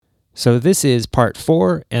So this is part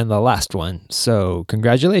 4 and the last one. So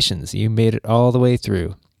congratulations, you made it all the way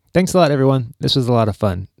through. Thanks a lot, everyone. This was a lot of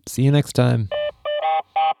fun. See you next time.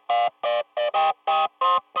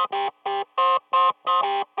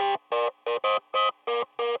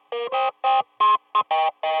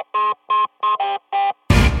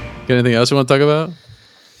 Got anything else you want to talk about?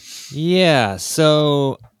 Yeah,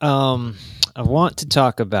 so I want to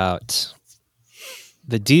talk about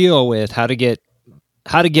the deal with how to get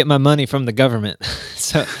my money from the government.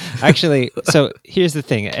 So here's the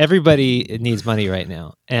thing: everybody needs money right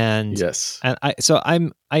now, and Yes, and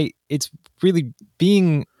it's really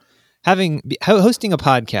hosting a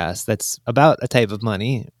podcast that's about a type of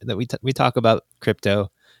money that we talk about crypto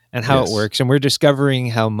and how it works, and we're discovering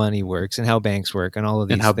how money works and how banks work and all of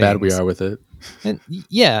these and how things. bad we are with it. And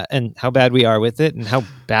and how bad we are with it, and how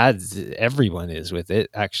bad everyone is with it,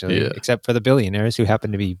 actually, except for the billionaires who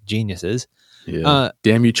happen to be geniuses. Yeah.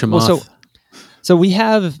 Damn you, Chamath.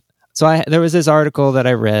 Well, there was this article that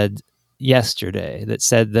I read yesterday that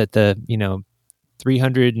said that the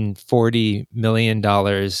 $340 million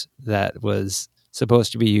that was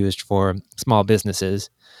supposed to be used for small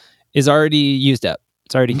businesses is already used up.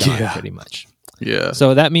 It's already gone, pretty much. Yeah.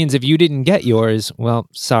 So that means if you didn't get yours, well,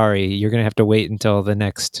 sorry, you're going to have to wait until the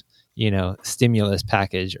next, stimulus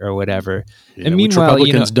package or whatever. Yeah, and meanwhile, which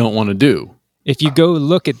Republicans don't want to do. If you go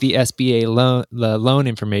look at the SBA loan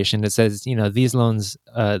information, it says, these loans,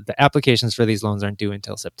 the applications for these loans aren't due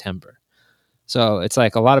until September. So it's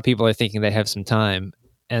like a lot of people are thinking they have some time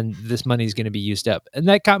and this money is going to be used up. And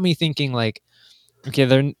that got me thinking, like, okay,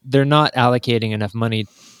 they're not allocating enough money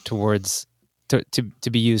towards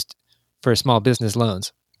to be used for small business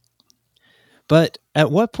loans. But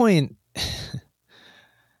at what point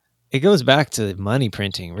it goes back to money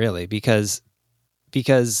printing, really, because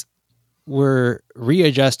we're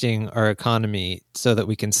readjusting our economy so that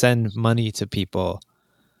we can send money to people,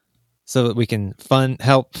 so that we can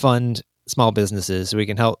help fund small businesses, so we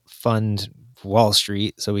can help fund Wall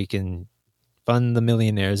Street, so we can fund the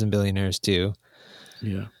millionaires and billionaires too.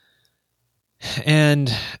 Yeah.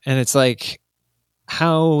 And it's like,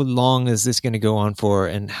 how long is this going to go on for,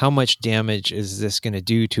 and how much damage is this going to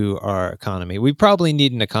do to our economy? We probably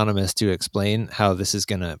need an economist to explain how this is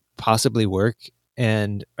going to possibly work,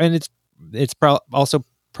 and it's also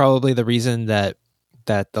probably the reason that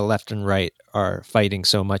the left and right are fighting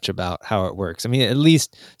so much about how it works. I mean, at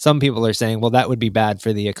least some people are saying, well, that would be bad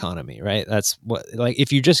for the economy, right? That's what, like,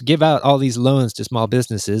 if you just give out all these loans to small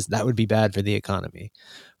businesses, that would be bad for the economy.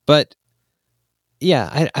 But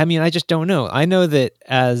yeah, I mean, I just don't know. I know that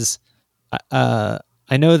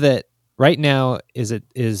right now is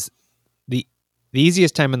the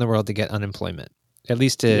easiest time in the world to get unemployment, at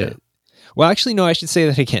least well, actually, no, I should say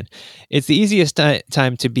that again. It's the easiest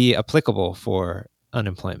time to be applicable for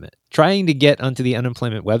unemployment. Trying to get onto the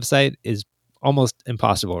unemployment website is almost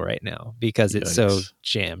impossible right now because it's so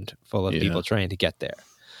jammed full of people trying to get there.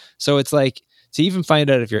 So it's like, to even find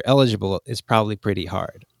out if you're eligible is probably pretty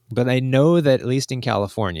hard. But I know that at least in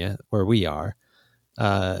California, where we are,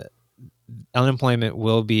 unemployment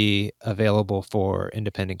will be available for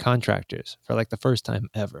independent contractors for like the first time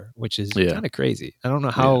ever, which is kind of crazy. I don't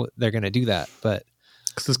know how they're going to do that, but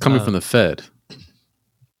because it's coming from the Fed.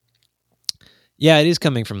 Yeah, it is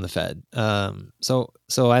coming from the Fed. So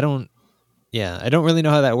I don't really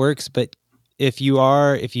know how that works. But if you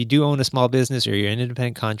do own a small business, or you're an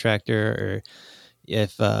independent contractor, or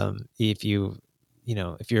if you're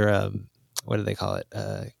what do they call it?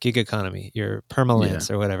 Gig economy, you're permalance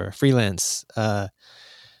or whatever, freelance. I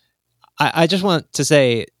just want to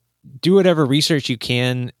say, do whatever research you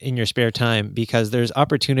can in your spare time, because there's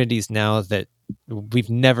opportunities now that we've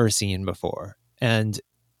never seen before. And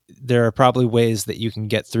there are probably ways that you can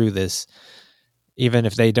get through this, even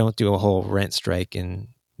if they don't do a whole rent strike and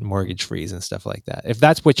mortgage freeze and stuff like that. If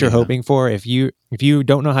that's what you're hoping for, if you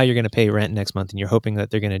don't know how you're going to pay rent next month and you're hoping that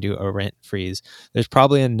they're going to do a rent freeze, there's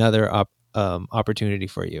probably another opportunity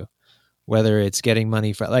for you. Whether it's getting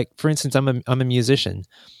money for instance, I'm a musician,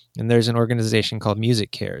 and there's an organization called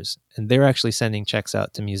Music Cares, and they're actually sending checks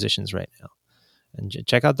out to musicians right now. And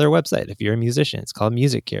check out their website if you're a musician. It's called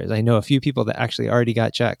Music Cares. I know a few people that actually already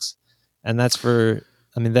got checks, and that's an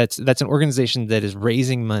organization that is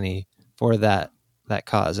raising money for that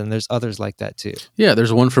cause. And there's others like that too. Yeah,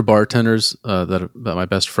 there's one for bartenders that my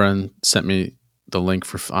best friend sent me the link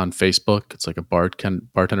for on Facebook. It's like a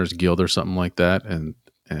bartenders guild or something like that, and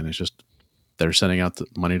it's just they're sending out the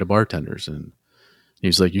money to bartenders. And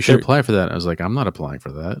he's like, you should apply for that. I was like, I'm not applying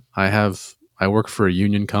for that. I work for a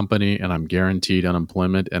union company, and I'm guaranteed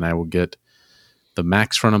unemployment, and I will get the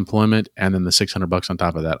max for unemployment and then the $600 on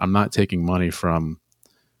top of that. I'm not taking money from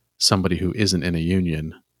somebody who isn't in a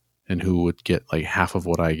union and who would get like half of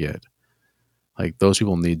what I get. Like those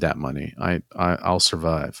people need that money. I'll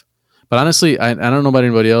survive. But honestly, I don't know about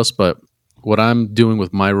anybody else, but what I'm doing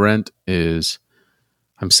with my rent is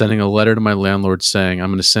I'm sending a letter to my landlord saying I'm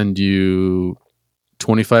going to send you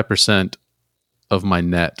 25% of my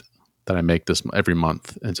net that I make this every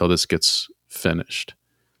month until this gets finished.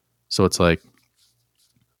 So it's like,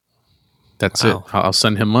 that's it. I'll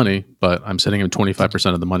send him money, but I'm sending him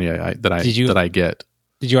 25% of the money that I get.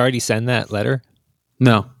 Did you already send that letter?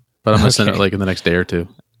 No, but I'm gonna send it like in the next day or two.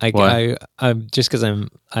 I'm just because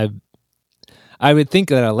I would think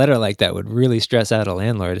that a letter like that would really stress out a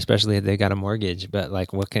landlord, especially if they got a mortgage. But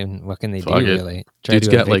like, what can they do really? Dude's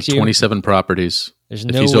got like 27 properties. There's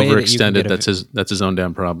if no he's way overextended, that's his own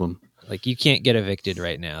damn problem. Like you can't get evicted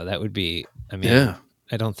right now. That would be. I mean,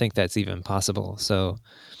 I don't think that's even possible. So.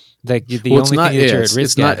 Like the only thing that you're at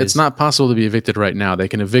risk at it's not possible to be evicted right now. They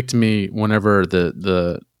can evict me whenever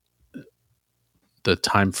the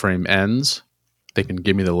time frame ends. They can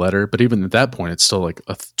give me the letter, but even at that point, it's still like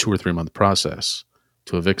a 2 or 3 month process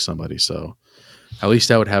to evict somebody. So at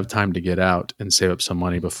least I would have time to get out and save up some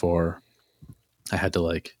money before I had to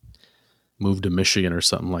like move to Michigan or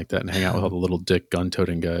something like that and hang out with all the little dick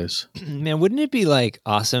gun-toting guys. Man, wouldn't it be like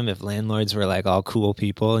awesome if landlords were like all cool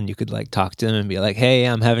people and you could like talk to them and be like, hey,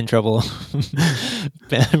 I'm having trouble.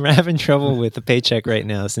 I'm having trouble with the paycheck right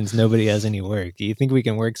now since nobody has any work. Do you think we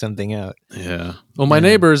can work something out? Yeah. Well, my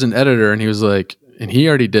neighbor is an editor and he was like, and he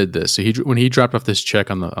already did this. So when he dropped off this check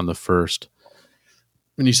on the first,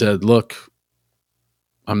 and he said, look,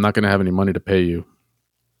 I'm not going to have any money to pay you.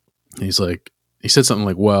 And he's like, he said something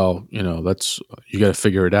like, well, you know, you got to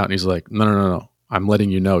figure it out. And he's like, no. I'm letting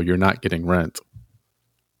you know you're not getting rent.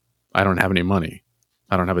 I don't have any money.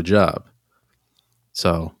 I don't have a job.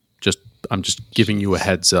 So I'm just giving you a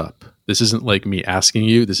heads up. This isn't like me asking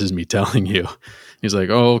you. This is me telling you. He's like,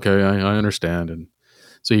 oh, okay, I understand. And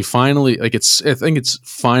so he finally, I think it's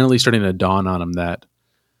finally starting to dawn on him that,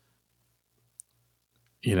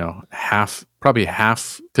 you know, probably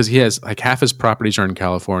half, because he has like half his properties are in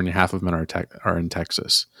California, half of them are in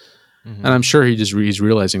Texas. Mm-hmm. And I'm sure he's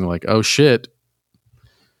realizing like, oh shit,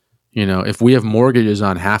 you know, if we have mortgages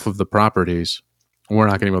on half of the properties, we're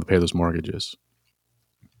not going to be able to pay those mortgages.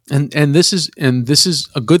 And this is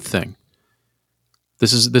a good thing.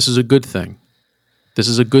 This is a good thing. This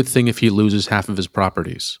is a good thing if he loses half of his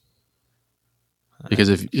properties. Because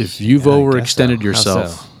if you've overextended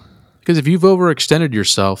yourself. Because if you've overextended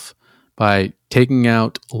yourself by taking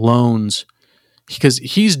out loans, because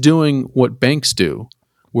he's doing what banks do,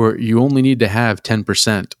 where you only need to have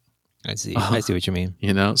 10%. I see what you mean.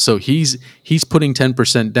 You know, so he's putting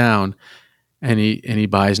 10% down, and he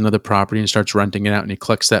buys another property and starts renting it out, and he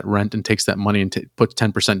collects that rent and takes that money and puts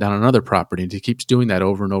 10% down on another property, and he keeps doing that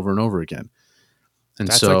over and over and over again. And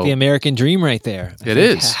that's like the American dream right there. It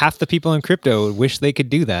is. Half the people in crypto would wish they could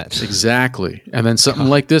do that. Exactly. And then something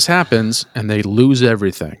like this happens and they lose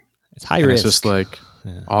everything. It's high risk. It's just like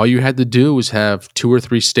all you had to do was have 2 or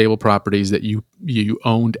 3 stable properties that you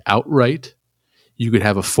owned outright. You could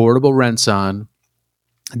have affordable rents on.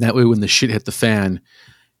 And that way when the shit hit the fan,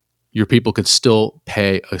 your people could still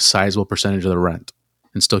pay a sizable percentage of the rent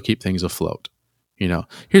and still keep things afloat. You know,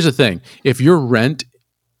 here's the thing. If your rent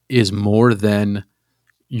is more than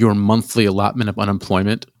your monthly allotment of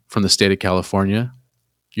unemployment from the state of California,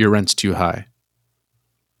 your rent's too high.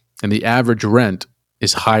 And the average rent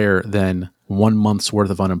is higher than 1 month's worth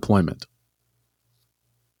of unemployment.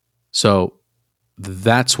 So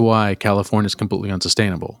that's why California is completely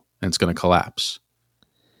unsustainable and it's going to collapse.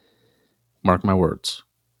 Mark my words.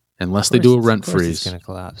 Unless they do a rent freeze, it's going to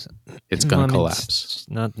collapse. It's going to collapse.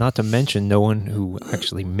 Not to mention, no one who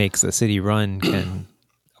actually makes the city run can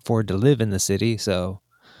afford to live in the city. So,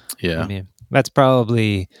 yeah, I mean, that's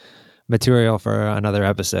probably material for another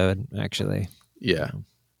episode, actually. Yeah.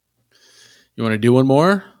 You want to do one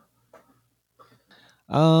more?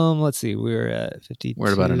 Let's see. We're at 52. We're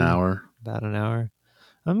at about an hour. About an hour.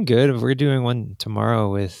 I'm good. We're doing one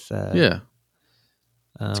tomorrow with. Yeah.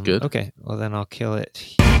 That's good. Okay. Well, then I'll kill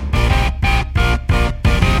it.